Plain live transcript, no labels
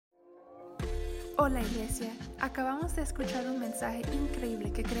Hola Iglesia, acabamos de escuchar un mensaje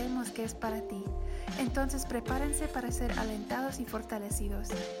increíble que creemos que es para ti. Entonces prepárense para ser alentados y fortalecidos.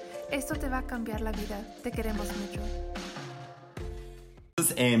 Esto te va a cambiar la vida. Te queremos mucho.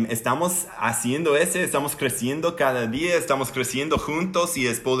 Estamos haciendo estamos creciendo cada día, estamos creciendo juntos y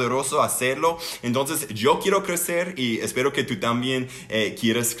es poderoso hacerlo. Entonces yo quiero crecer y espero que tú también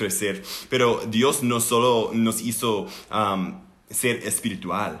quieras crecer. Pero Dios no solo nos hizo ser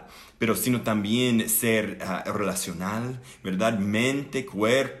espiritual, pero sino también ser relacional, ¿verdad? Mente,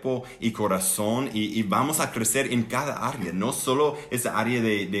 cuerpo y corazón. Y vamos a crecer en cada área, no solo esa área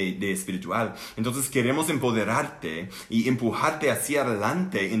de espiritual. Entonces queremos empoderarte y empujarte hacia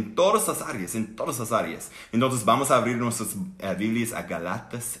adelante en todas las áreas, Entonces vamos a abrir nuestras Biblias a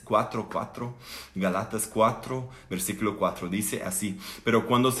Galatas 4:4. Galatas 4, versículo 4, dice así: pero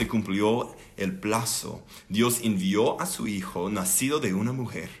cuando se cumplió el plazo, Dios envió a su Hijo, nacido de una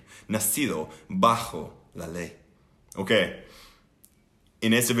mujer, nacido bajo la ley. Ok,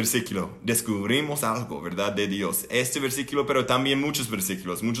 en este versículo descubrimos algo, ¿verdad? De Dios. Este versículo, pero también muchos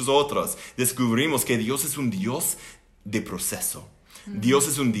versículos, muchos otros. Descubrimos que Dios es un Dios de proceso. Dios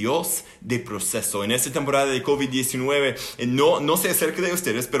es un Dios de proceso. En esta temporada de COVID-19, no sé acerca de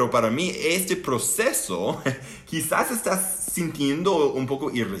ustedes, pero para mí este proceso quizás estás sintiendo un poco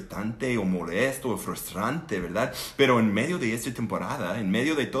irritante o molesto o frustrante, ¿verdad? Pero en medio de esta temporada, en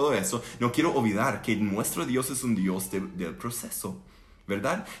medio de todo eso, no quiero olvidar que nuestro Dios es un Dios del proceso,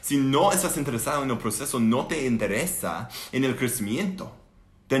 ¿verdad? Si no estás interesado en el proceso, no te interesa en el crecimiento.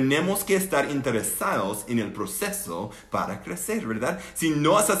 Tenemos que estar interesados en el proceso para crecer, ¿verdad? Si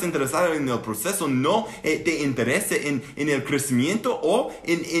no estás interesado en el proceso, no te interese en el crecimiento o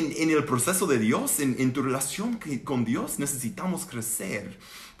en el proceso de Dios, en tu relación con Dios. Necesitamos crecer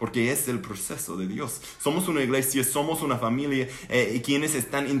porque es el proceso de Dios. Somos una iglesia, somos una familia, quienes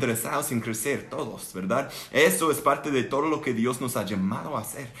están interesados en crecer todos, ¿verdad? Eso es parte de todo lo que Dios nos ha llamado a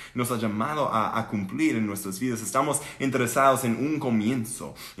hacer, nos ha llamado a cumplir en nuestras vidas. Estamos interesados en un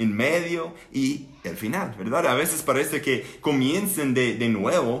comienzo, en medio y el final, ¿verdad? A veces parece que comiencen de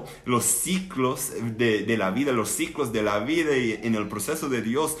nuevo los ciclos de la vida, los ciclos de la vida y en el proceso de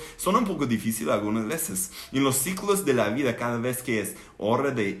Dios son un poco difíciles algunas veces. Y en los ciclos de la vida, cada vez que es hora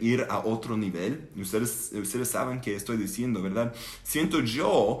de ir a otro nivel, ustedes saben qué estoy diciendo, ¿verdad? Siento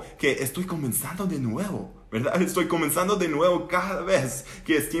yo que estoy comenzando de nuevo, ¿verdad? Estoy comenzando de nuevo cada vez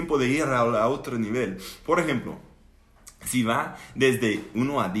que es tiempo de ir a otro nivel. Por ejemplo, si va desde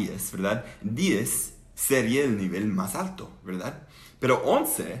 1 a 10, ¿verdad? 10 sería el nivel más alto, ¿verdad? Pero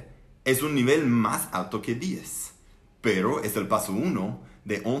 11 es un nivel más alto que 10. Pero es el paso 1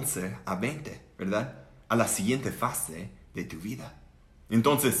 de 11 a 20, ¿verdad? A la siguiente fase de tu vida.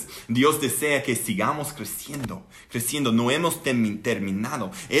 Entonces, Dios desea que sigamos creciendo. No hemos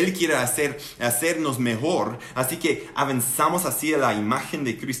terminado. Él quiere hacernos mejor, así que avanzamos hacia la imagen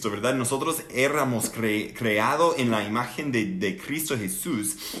de Cristo, ¿verdad? Nosotros éramos creados en la imagen de Cristo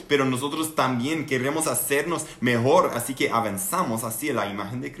Jesús, pero nosotros también queremos hacernos mejor, así que avanzamos hacia la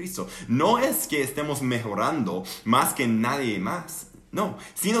imagen de Cristo. No es que estemos mejorando más que nadie más. No,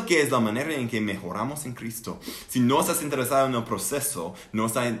 sino que es la manera en que mejoramos en Cristo. Si no estás interesado en el proceso, no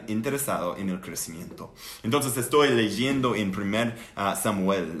estás interesado en el crecimiento. Entonces estoy leyendo en 1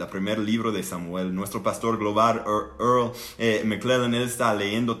 Samuel, el primer libro de Samuel. Nuestro pastor global, Earl McClellan, él está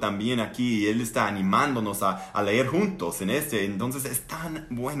leyendo también aquí y él está animándonos a leer juntos en este. Entonces es tan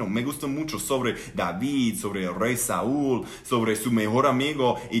bueno, me gusta mucho sobre David, sobre el rey Saúl, sobre su mejor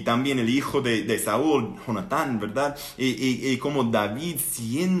amigo y también el hijo de Saúl, Jonatán, ¿verdad? Y como David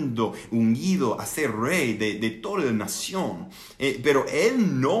siendo ungido a ser rey de toda la nación. Pero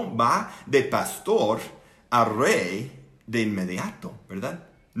él no va de pastor a rey de inmediato, ¿verdad?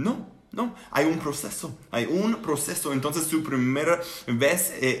 No, hay un proceso. Entonces su primera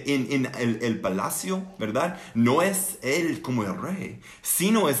vez en el palacio, ¿verdad? No es él como el rey,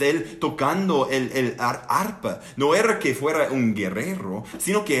 sino es él tocando el arpa. No era que fuera un guerrero,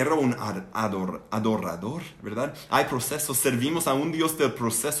 sino que era un adorador, ¿verdad? Hay procesos, servimos a un Dios del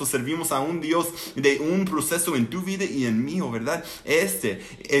proceso, servimos a un Dios de un proceso en tu vida y en mío, ¿verdad? Este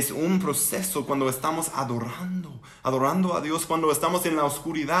es un proceso cuando estamos adorando a Dios, cuando estamos en la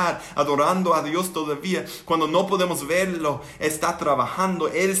oscuridad, adorando a Dios todavía, cuando no podemos verlo, está trabajando,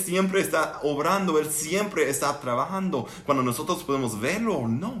 Él siempre está obrando, Él siempre está trabajando, cuando nosotros podemos verlo o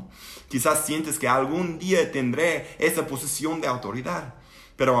no. Quizás sientes que algún día tendré esa posición de autoridad,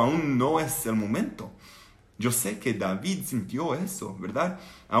 pero aún no es el momento. Yo sé que David sintió eso, ¿verdad?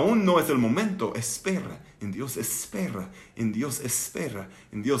 Aún no es el momento. Espera en Dios, espera en Dios, espera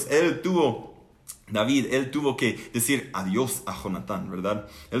en Dios. David tuvo que decir adiós a Jonatán, ¿verdad?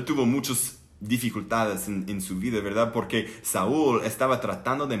 Él tuvo muchos dificultades en su vida, ¿verdad? Porque Saúl estaba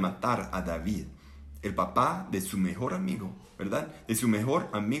tratando de matar a David, el papá de su mejor amigo, ¿verdad? De su mejor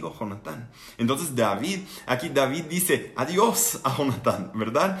amigo Jonatán. Entonces David dice adiós a Jonatán,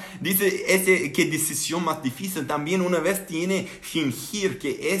 ¿verdad? Dice qué decisión más difícil. También una vez tiene que fingir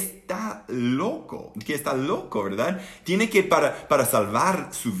que está loco, ¿verdad? Tiene que para salvar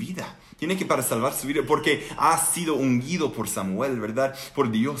su vida. Tiene que para salvar su vida porque ha sido ungido por Samuel, ¿verdad? Por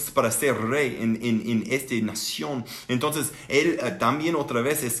Dios para ser rey en esta nación. Entonces, él también otra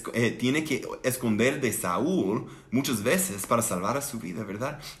vez tiene que esconder de Saúl muchas veces para salvar a su vida,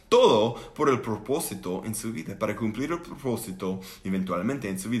 ¿verdad? Todo por el propósito en su vida, para cumplir el propósito eventualmente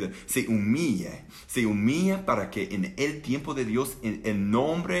en su vida. Se humilla para que en el tiempo de Dios, en el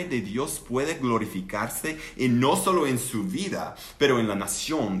nombre de Dios puede glorificarse, y no solo en su vida, pero en la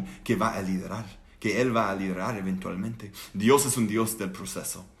nación que va a liderar, que Él va a liderar eventualmente. Dios es un Dios del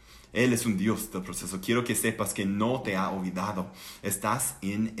proceso. Él es un Dios del proceso. Quiero que sepas que no te ha olvidado. Estás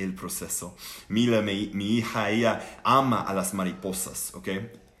en el proceso. Mira, mi hija, ella ama a las mariposas, ¿ok?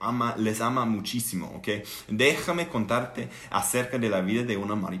 Les ama muchísimo, ¿ok? Déjame contarte acerca de la vida de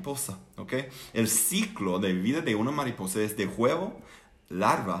una mariposa, ¿ok? El ciclo de vida de una mariposa es de huevo,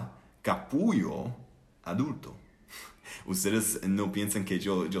 larva, capullo, adulto. Ustedes no piensan que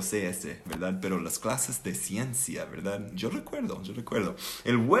yo sé ¿verdad? Pero las clases de ciencia, ¿verdad? Yo recuerdo.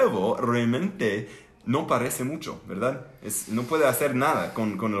 El huevo realmente no parece mucho, ¿verdad? No puede hacer nada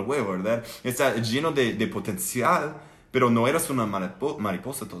con el huevo, ¿verdad? Está lleno de potencial, pero no eres una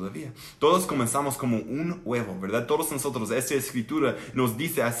mariposa todavía. Todos comenzamos como un huevo, ¿verdad? Todos nosotros, esta escritura nos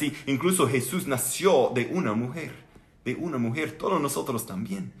dice así. Incluso Jesús nació de una mujer. Todos nosotros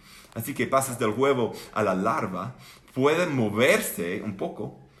también. Así que pasas del huevo a la larva. Puede moverse un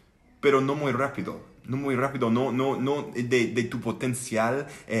poco, pero no muy rápido, no de tu potencial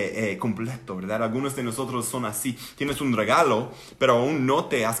completo, ¿verdad? Algunos de nosotros son así. Tienes un regalo, pero aún no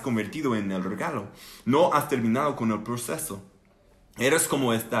te has convertido en el regalo. No has terminado con el proceso. Eres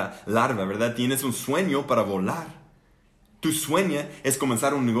como esta larva, ¿verdad? Tienes un sueño para volar. Tu sueño es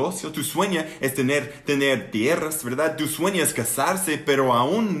comenzar un negocio. Tu sueño es tener tierras, ¿verdad? Tu sueño es casarse, pero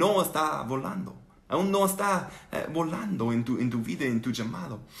aún no está volando. Aún no está volando en tu vida, en tu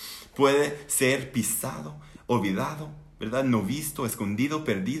llamado. Puede ser pisado, olvidado, ¿verdad? No visto, escondido,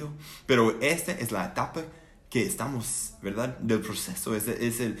 perdido. Pero esta es la etapa que estamos, ¿verdad? Del proceso. Es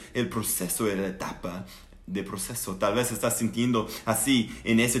el proceso, la etapa de proceso. Tal vez estás sintiendo así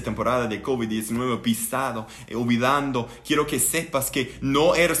en esta temporada de COVID-19, pisado, olvidando. Quiero que sepas que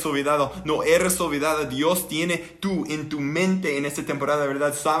no eres olvidado, no eres olvidada. Dios tiene tú en tu mente en esta temporada,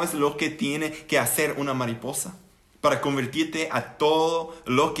 ¿verdad? ¿Sabes lo que tiene que hacer una mariposa para convertirte a todo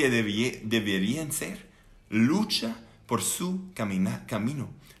lo que deberían ser? Lucha por su camino.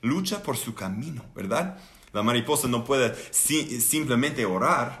 Lucha por su camino, ¿verdad? La mariposa no puede simplemente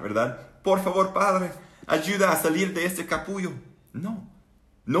orar, ¿verdad? Por favor, Padre, ayuda a salir de este capullo.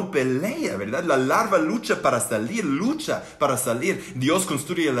 No pelea, ¿verdad? La larva lucha para salir. Dios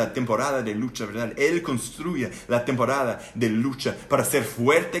construye la temporada de lucha, ¿verdad? Él construye la temporada de lucha para ser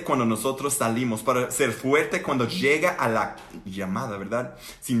fuerte cuando nosotros salimos, para ser fuerte cuando llega a la llamada, ¿verdad?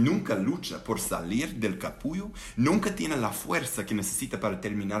 Si nunca lucha por salir del capullo, nunca tiene la fuerza que necesita para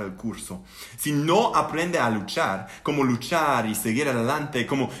terminar el curso. Si no aprende a luchar, como luchar y seguir adelante,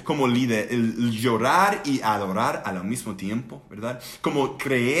 como líder, llorar y adorar al mismo tiempo, ¿verdad? Como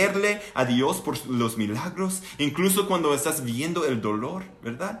creerle a Dios por los milagros, incluso cuando estás viendo el dolor,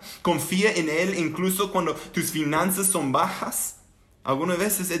 ¿verdad? Confía en Él incluso cuando tus finanzas son bajas. Algunas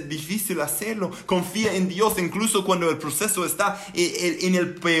veces es difícil hacerlo. Confía en Dios incluso cuando el proceso está en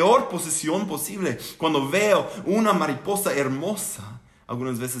la peor posición posible. Cuando veo una mariposa hermosa,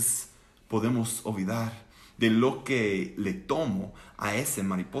 algunas veces podemos olvidar de lo que le tomó a esa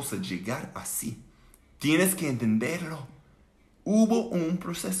mariposa llegar así. Tienes que entenderlo. Hubo un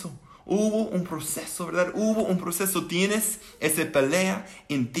proceso, ¿verdad? Hubo un proceso. Tienes esa pelea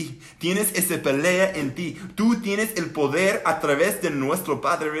en ti. Tú tienes el poder a través de nuestro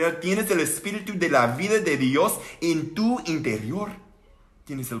Padre, ¿verdad? Tienes el espíritu de la vida de Dios en tu interior.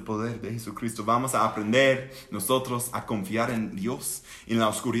 Tienes el poder de Jesucristo. Vamos a aprender nosotros a confiar en Dios, en la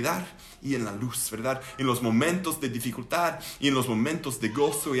oscuridad y en la luz, ¿verdad? En los momentos de dificultad y en los momentos de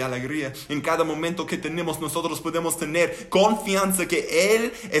gozo y alegría. En cada momento que tenemos, nosotros podemos tener confianza que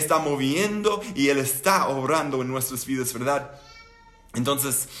Él está moviendo y Él está obrando en nuestras vidas, ¿verdad?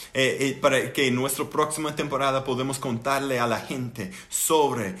 Entonces, para que en nuestra próxima temporada podamos contarle a la gente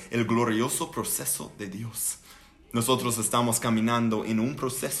sobre el glorioso proceso de Dios. Nosotros estamos caminando en un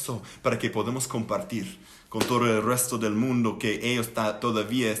proceso para que podamos compartir con todo el resto del mundo, que ellos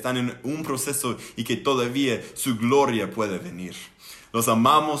todavía están en un proceso y que todavía su gloria puede venir. Los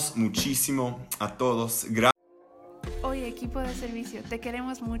amamos muchísimo a todos. Hoy, equipo de servicio, te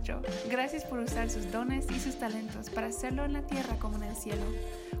queremos mucho. Gracias por usar sus dones y sus talentos para hacerlo en la tierra como en el cielo.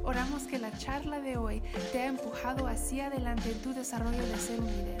 Oramos que la charla de hoy te ha empujado hacia adelante en tu desarrollo de ser un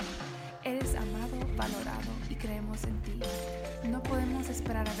líder. Eres amado, valorado y creemos en ti. No podemos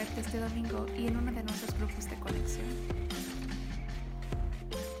esperar a verte este domingo y en uno de nuestros grupos de conexión.